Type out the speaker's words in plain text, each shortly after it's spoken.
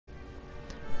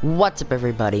What's up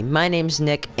everybody, my name's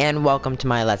Nick and welcome to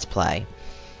my Let's Play.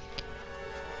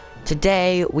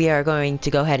 Today we are going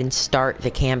to go ahead and start the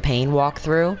campaign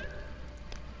walkthrough.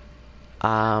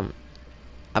 I'm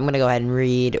gonna go ahead and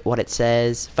read what it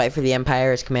says. Fight for the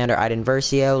Empire as Commander Iden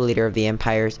Versio, leader of the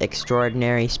Empire's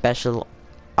extraordinary special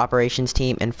operations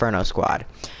team Inferno Squad.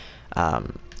 I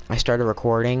started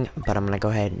recording, but I'm gonna go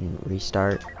ahead and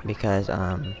restart because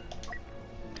I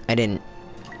didn't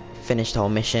finish the whole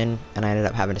mission and I ended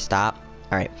up having to stop.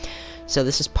 Alright, so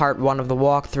this is part 1 of the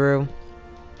walkthrough,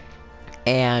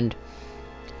 and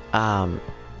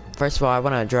first of all I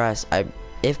want to address,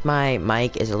 if my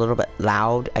mic is a little bit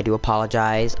loud, I do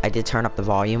apologize. I did turn up the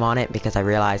volume on it because I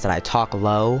realized that I talk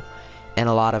low in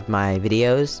a lot of my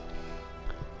videos,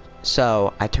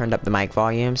 so I turned up the mic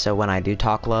volume so when I do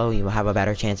talk low you will have a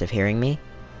better chance of hearing me.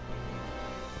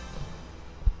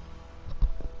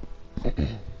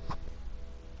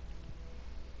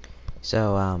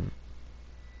 So,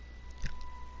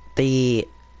 the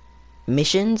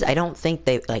missions, I don't think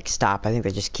they, like, stop. I think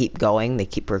they just keep going. They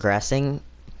keep progressing.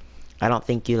 I don't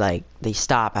think they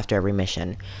stop after every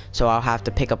mission. So I'll have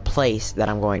to pick a place that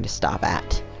I'm going to stop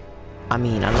at. I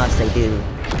mean, unless they do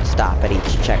stop at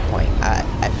each checkpoint,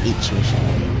 at each mission.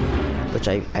 Which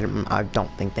I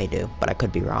don't think they do, but I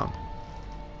could be wrong.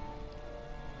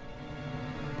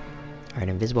 Alright,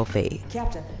 invisible fade.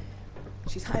 Captain,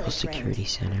 she's highly trained. Security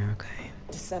center, okay.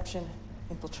 Deception,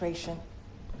 infiltration,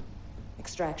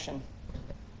 extraction.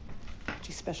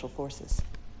 She's special forces.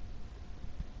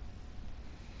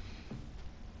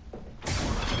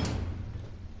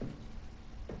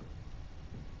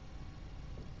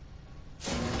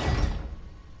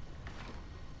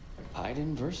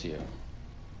 Iden Versio.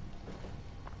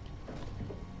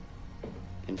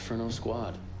 Inferno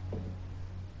Squad.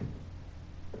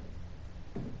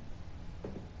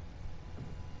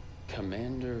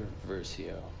 Commander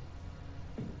Versio.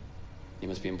 You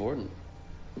must be important.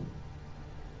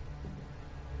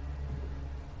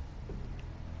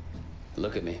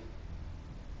 Look at me.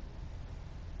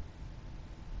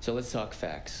 So let's talk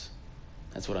facts.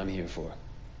 That's what I'm here for.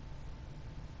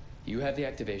 You have the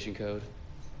activation code.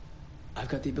 I've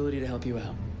got the ability to help you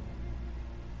out.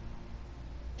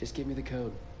 Just give me the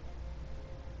code.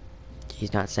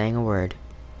 He's not saying a word.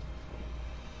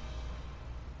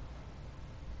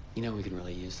 You know we can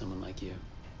really use someone like you.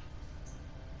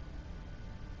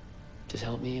 Just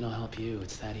help me and I'll help you.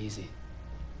 It's that easy.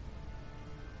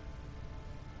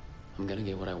 I'm gonna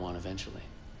get what I want eventually.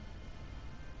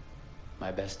 My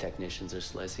best technicians are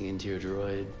slicing into your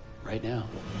droid right now.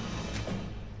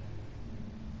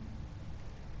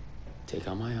 Take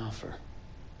on my offer.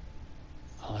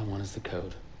 All I want is the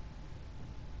code.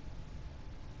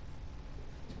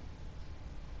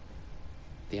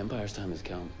 The Empire's time has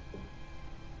come.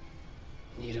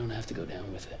 You don't have to go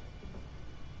down with it.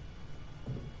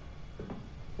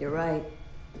 You're right.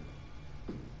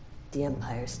 The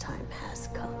Empire's time has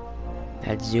come.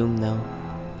 That zoom though.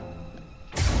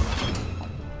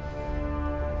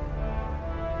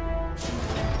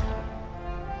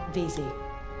 VZ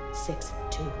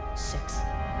 626.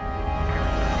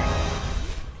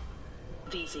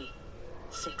 VZ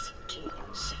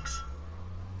 626.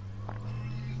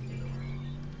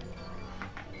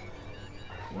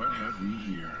 What have we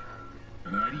here?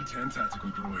 An ID-10 tactical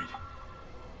droid.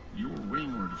 You're way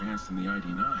more advanced than the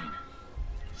ID-9.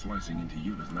 Slicing into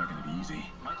you is not going to be easy.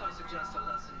 Might I suggest a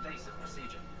less invasive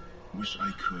procedure? Wish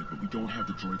I could, but we don't have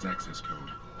the droid's access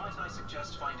code. Might I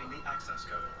suggest finding the access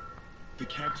code? The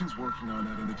captain's working on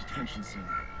that in the detention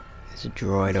center. There's a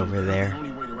droid over The there.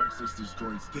 only way to access this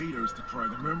droid's data is to pry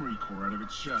the memory core out of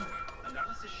its shell.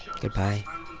 Analysis shows Goodbye.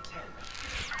 ID-10.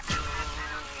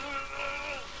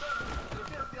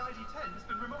 It appears the ID-10 has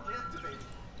been remotely activated.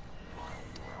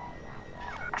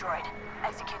 Droid,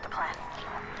 execute the plan.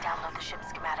 Download the ship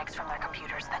schematics from their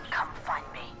computers, then come find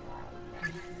me.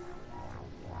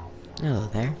 Hello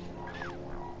there.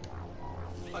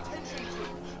 Attention crew,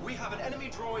 we have an enemy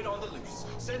droid on the loose.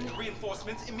 Send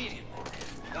reinforcements immediately.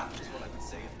 That is what I would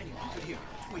say if anyone could hear me,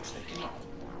 which they cannot.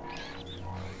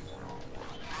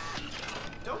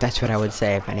 That's what I would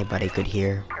say if anybody could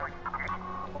hear.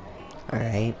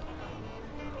 Alright.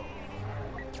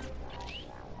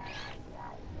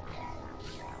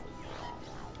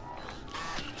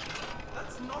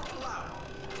 That's not allowed.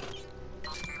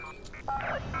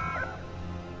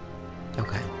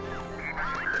 Okay.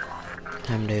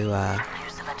 Time to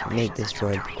make this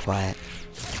droid be quiet.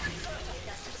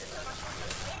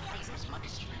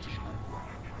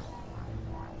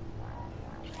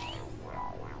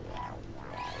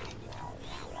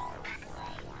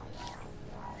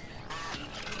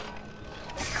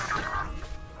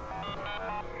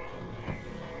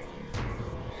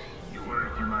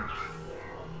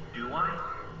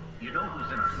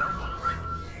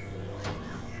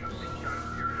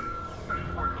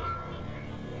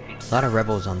 A lot of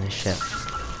rebels on this ship.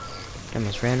 I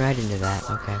almost ran right into that.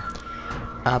 Okay.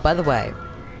 By the way,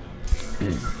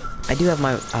 I do have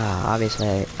my,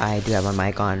 obviously, I do have my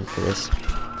mic on for this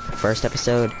first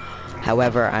episode.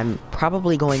 However, I'm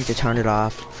probably going to turn it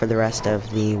off for the rest of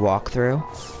the walkthrough,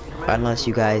 unless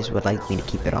you guys would like me to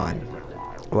keep it on.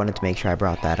 I wanted to make sure I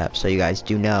brought that up, so you guys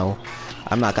do know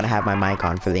I'm not going to have my mic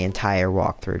on for the entire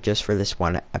walkthrough, just for this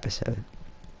one episode.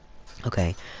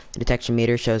 Okay, the detection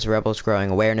meter shows rebels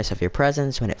growing awareness of your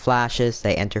presence. When it flashes,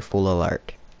 they enter full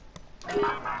alert. Hey,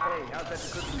 how's that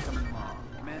description coming along?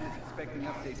 Man is expecting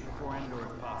updates before Endor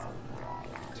if possible.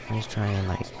 I'm just trying to,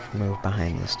 like, move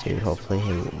behind this dude. Hopefully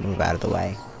he'll move out of the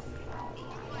way.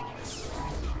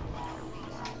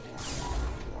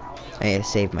 I need to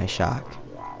save my shock.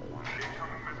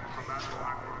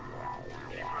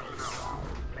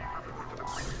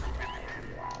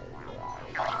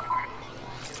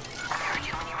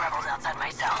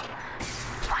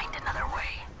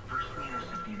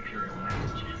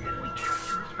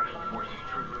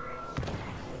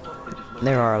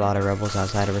 There are a lot of rebels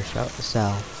outside of her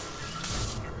cell.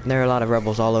 There are a lot of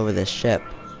rebels all over this ship.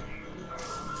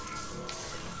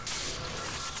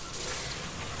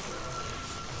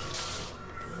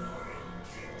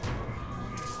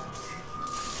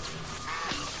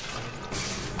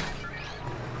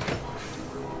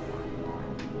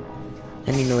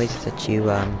 Any noises that you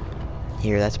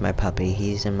hear, that's my puppy.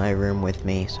 He's in my room with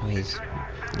me, so he's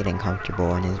getting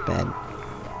comfortable in his bed.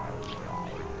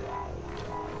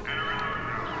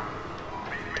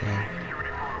 Okay.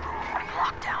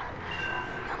 Lockdown.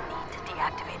 You'll need to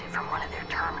deactivate it from one of their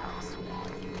terminals.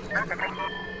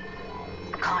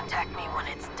 Contact me when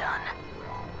it's done.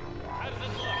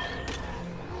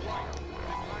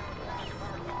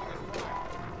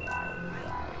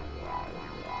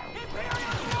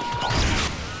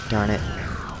 Darn it.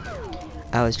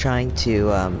 I was trying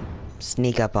to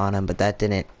sneak up on him, but that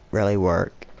didn't really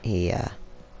work. He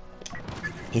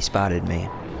spotted me.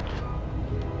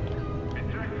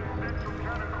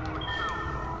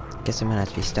 Guess I'm gonna have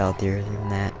to be stealthier than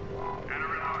that.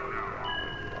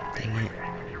 Dang it.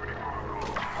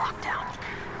 Lockdown.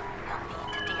 You'll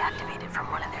need to deactivate it from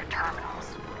one of their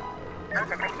terminals.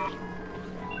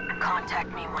 Contact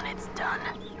me when it's done.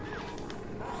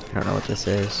 I don't know what this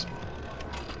is.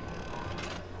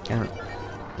 I don't.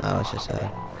 Oh, it's just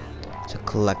a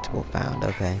collectible found.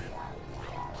 Okay.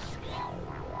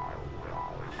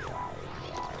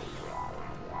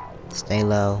 Stay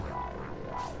low.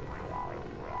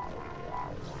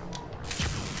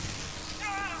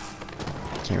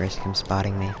 Can't risk him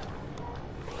spotting me.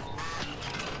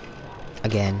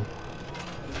 Again.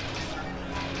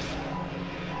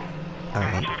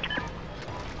 Alright.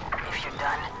 If you're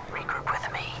done, regroup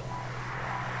with me.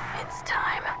 It's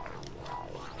time.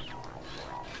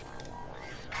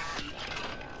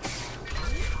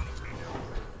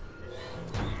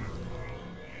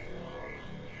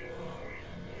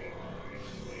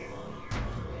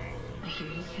 I hear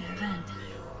you can vent.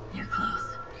 You're close.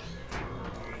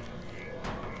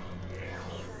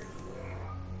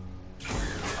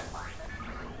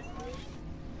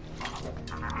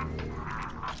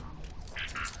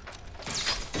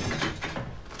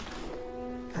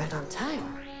 Right on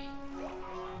time.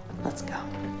 Let's go.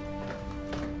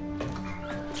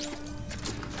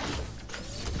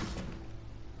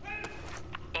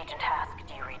 Agent Hask,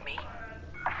 do you read me?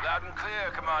 Loud and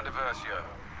clear, Commander Versio.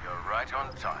 You're right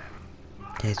on time.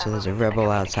 Okay, so there's a rebel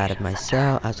outside of my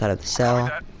cell, outside of the cell.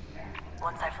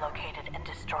 Once I've located and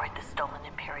destroyed the stolen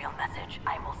Imperial message,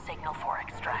 I will signal for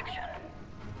extraction.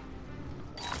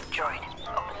 Droid,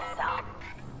 open the cell.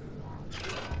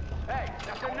 Hey,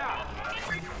 that's enough!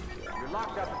 You're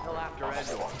locked up until after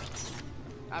Endor.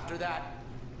 After that,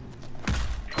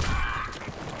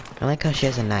 I like how she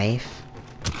has a knife.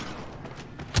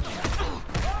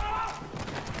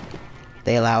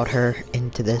 They allowed her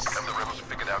into this.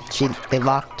 They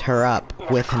locked her up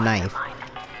with a knife.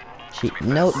 She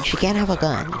can't have a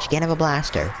gun. She can't have a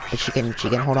blaster, but she can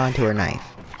hold on to her knife.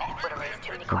 Would erase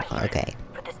too many questions. Okay.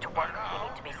 For this to work, we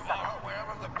need to be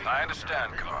subtle. I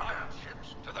understand, Commander.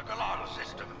 To the Galan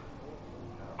system.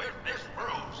 With this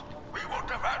ruse, we will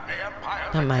divert the Empire.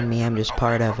 Don't mind me. I'm just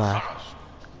part of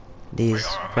these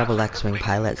Rebel X-Wing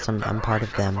pilots. I'm part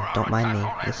of them. Don't mind me.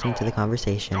 Listen to the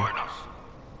conversation. Join us.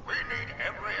 We need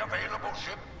every available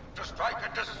ship to strike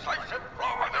a decisive blow.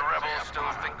 The rebels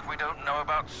still think we don't know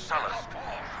about Sullust.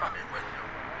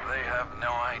 They have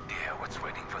no idea what's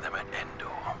waiting for them at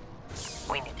Endor.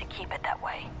 We need to keep it that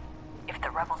way. If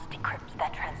the rebels decrypt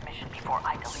that transmission before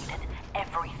I delete it,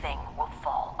 everything will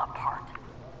fall apart.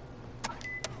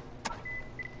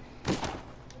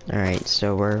 Alright,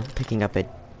 so we're picking up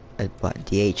a what,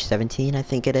 DH-17, I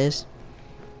think it is.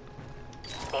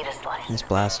 Need a slice. This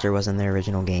blaster was in the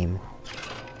original game.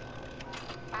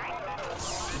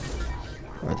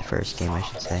 Or the first game, I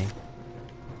should say.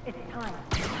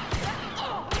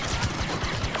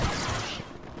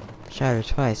 Shot her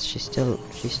twice. She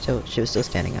was still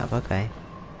standing up. Okay.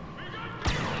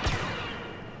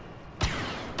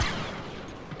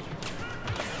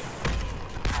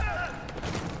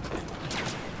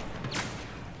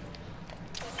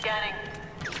 Scanning.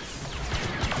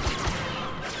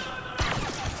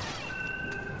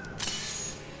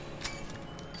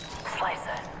 Slice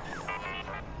it.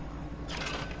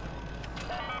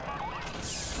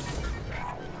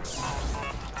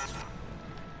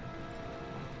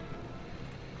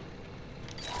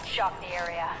 Shock the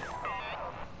area.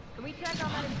 Can we check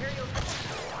on that Imperial?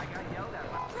 I got yelled at.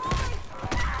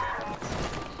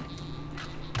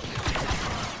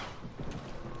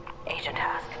 Agent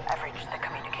Task, I've reached the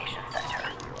communication center.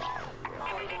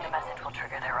 Deleting the message will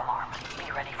trigger their alarm.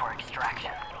 Be ready for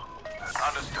extraction.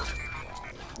 Understood.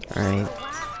 Alright.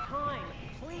 Last time,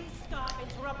 please stop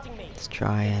interrupting me. Let's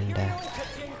try and Imperial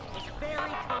encryption is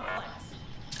very complex.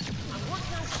 I'm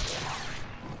working on.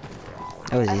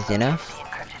 that was easy enough. The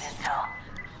encrypted intel.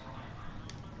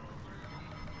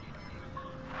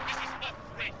 This is not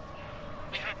great.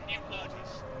 We have new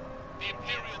orders. The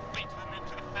Imperial fleet will move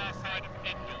to the far side of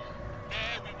Endor.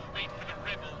 There we will wait for the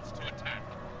rebels to attack.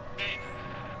 Then...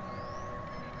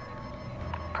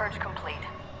 Purge complete.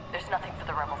 There's nothing for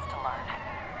the rebels to learn.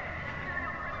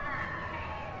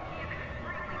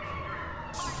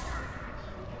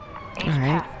 Agent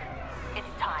Alright. Task,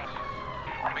 it's time.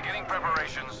 Beginning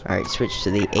preparations. Alright, switch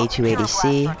to the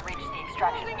A280C, Battlefront reached the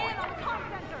extraction point.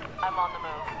 I'm on the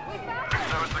move.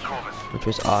 So is the Corvus. which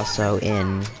was also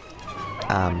in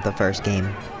the first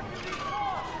game.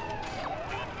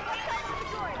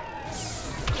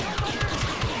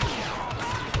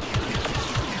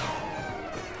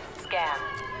 Scan.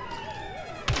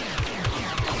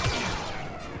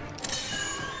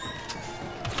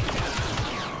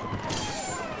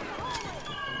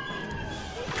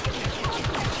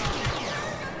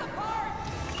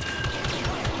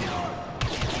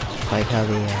 Like how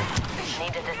the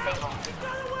Need to disable.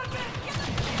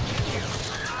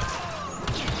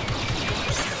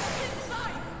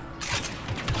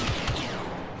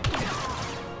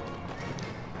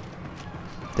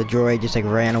 the droid just like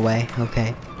ran away.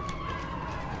 Okay.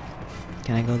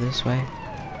 Can I go this way?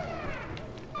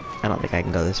 I don't think I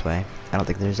can go this way. I don't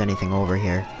think there's anything over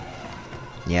here.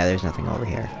 Yeah, there's nothing over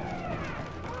here.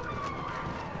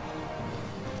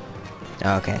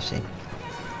 Oh, okay, I see.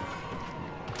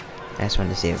 I just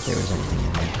wanted to see if there was anything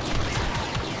in there.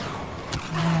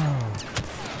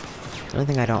 The only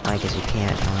thing I don't like is you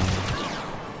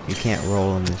can't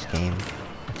roll in this game.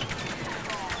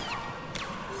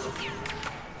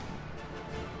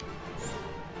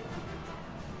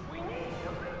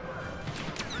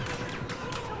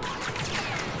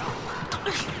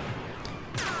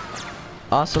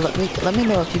 Also, let me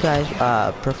know if you guys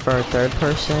prefer third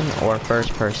person or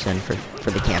first person for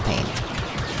the campaign.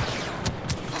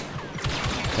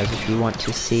 Because if you want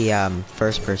to see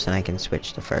first person, I can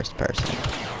switch to first person.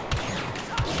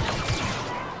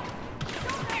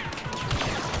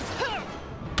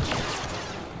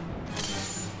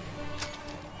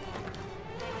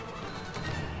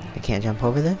 I can't jump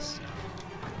over this?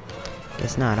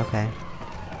 Guess not, okay.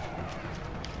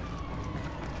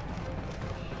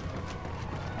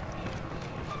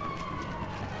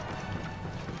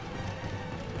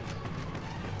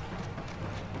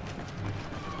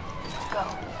 Go.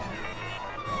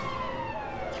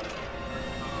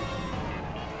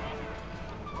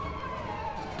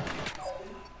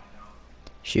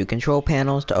 Shoot control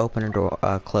panels to open a door,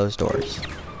 close doors.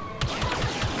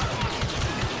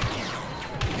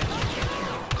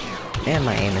 And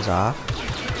my aim is off.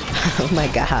 Oh my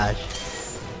gosh.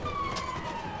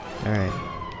 Alright.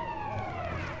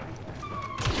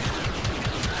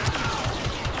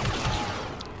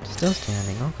 Still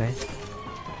standing, okay.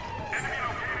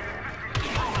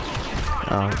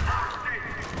 Oh.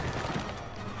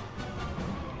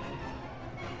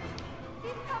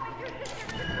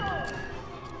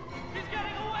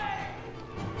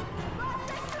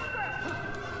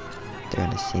 They're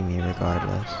gonna see me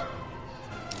regardless.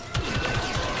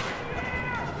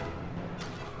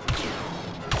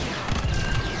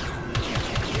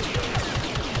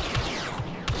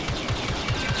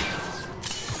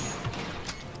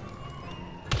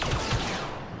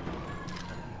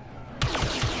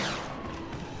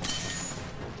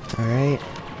 Alright.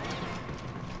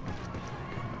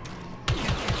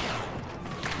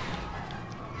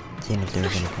 Seeing if if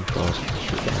there's any controls to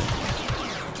shoot down.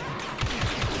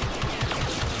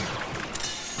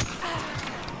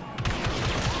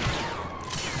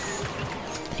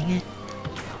 Dang it.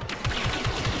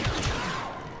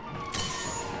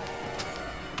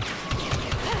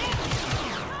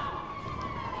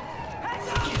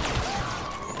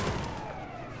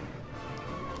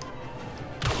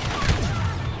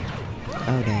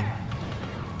 Oh dang.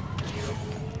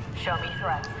 Show me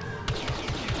threats.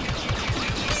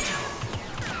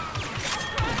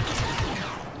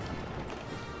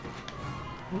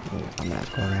 Ooh, I'm gonna have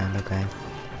to go around, okay.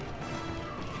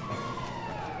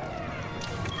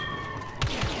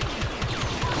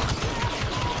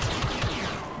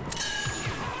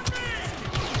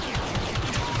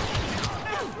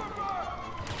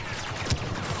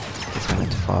 Guess I have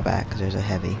to fall back because there's a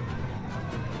heavy.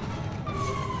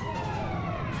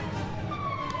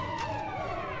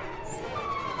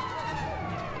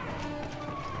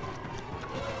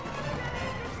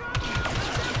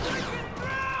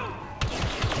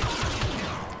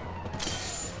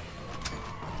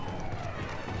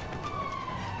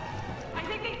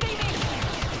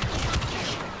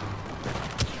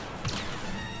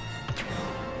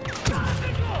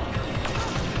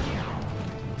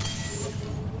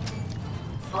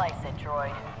 Slice it,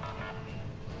 droid.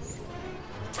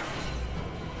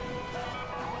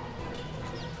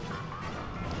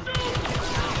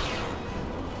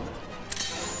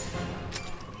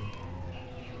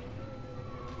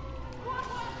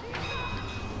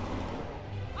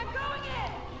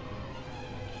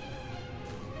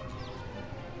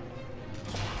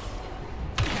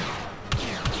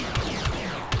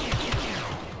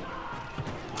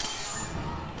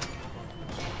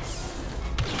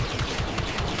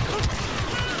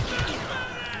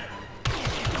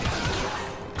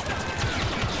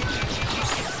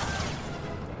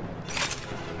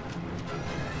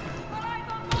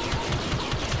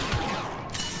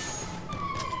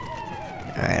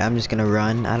 Alright, I'm just gonna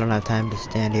run. I don't have time to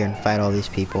stand here and fight all these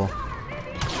people.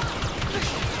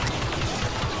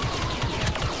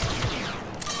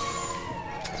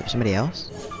 Is there somebody else?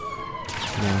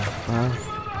 No. Well.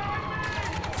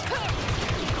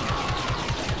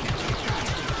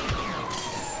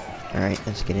 Alright,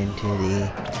 let's get into the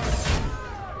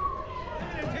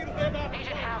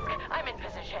Agent Hask, I'm in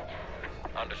position.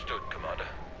 Understood, Commander.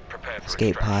 Prepare for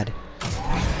escape pod. 3,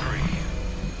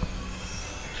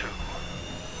 2,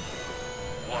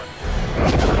 1.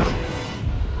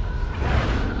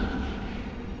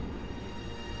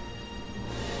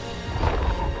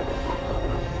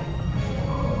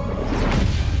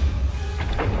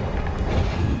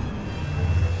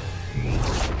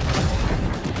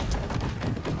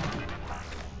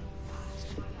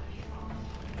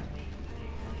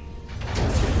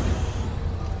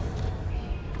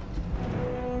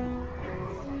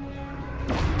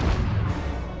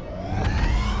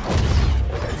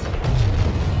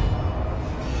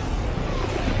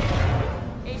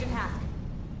 Agent Hask.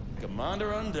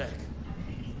 Commander on deck.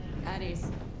 At ease.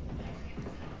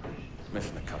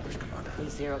 Mission accomplished, Commander.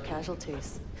 0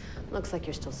 casualties. Looks like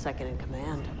you're still second in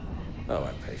command. Oh,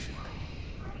 I'm patient.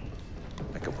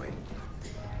 I can wait.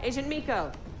 Agent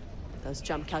Miko, those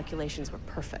jump calculations were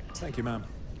perfect. Thank you, ma'am.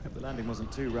 Hope the landing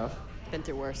wasn't too rough. Been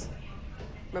through worse.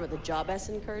 Remember the Job S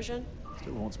incursion?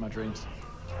 Still haunts my dreams.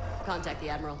 Contact the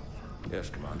Admiral. Yes,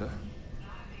 Commander.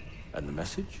 And the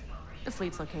message? The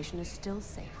fleet's location is still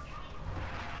safe.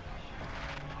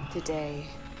 Today,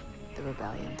 the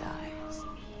rebellion dies.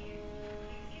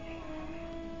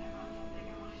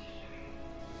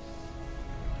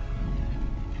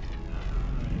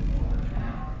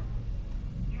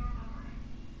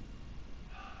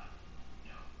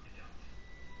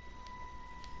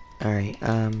 Alright,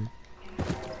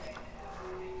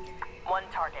 One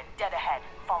target, dead ahead.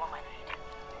 Follow my lead.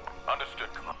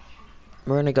 Understood, Commander.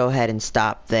 we're gonna go ahead and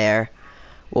stop there.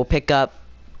 We'll pick up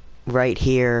right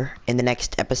here in the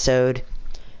next episode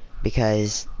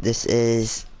because this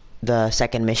is the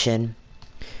second mission.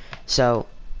 So,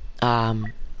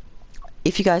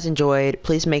 if you guys enjoyed,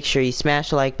 please make sure you smash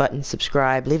the like button,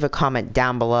 subscribe, leave a comment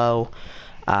down below.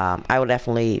 I will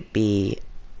definitely be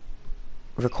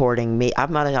recording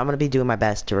I'm gonna be doing my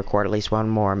best to record at least one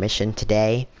more mission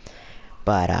today,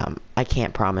 but I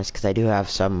can't promise because I do have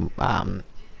some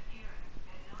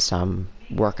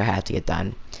work I have to get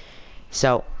done.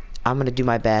 So I'm gonna do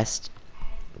my best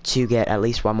to get at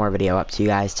least one more video up to you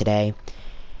guys today.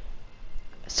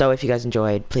 So if you guys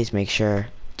enjoyed, please make sure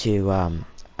to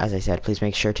as I said, please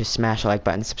make sure to smash the like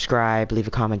button, subscribe, leave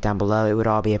a comment down below. It would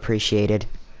all be appreciated.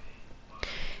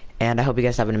 And I hope you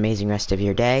guys have an amazing rest of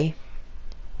your day.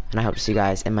 And I hope to see you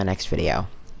guys in my next video.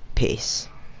 Peace.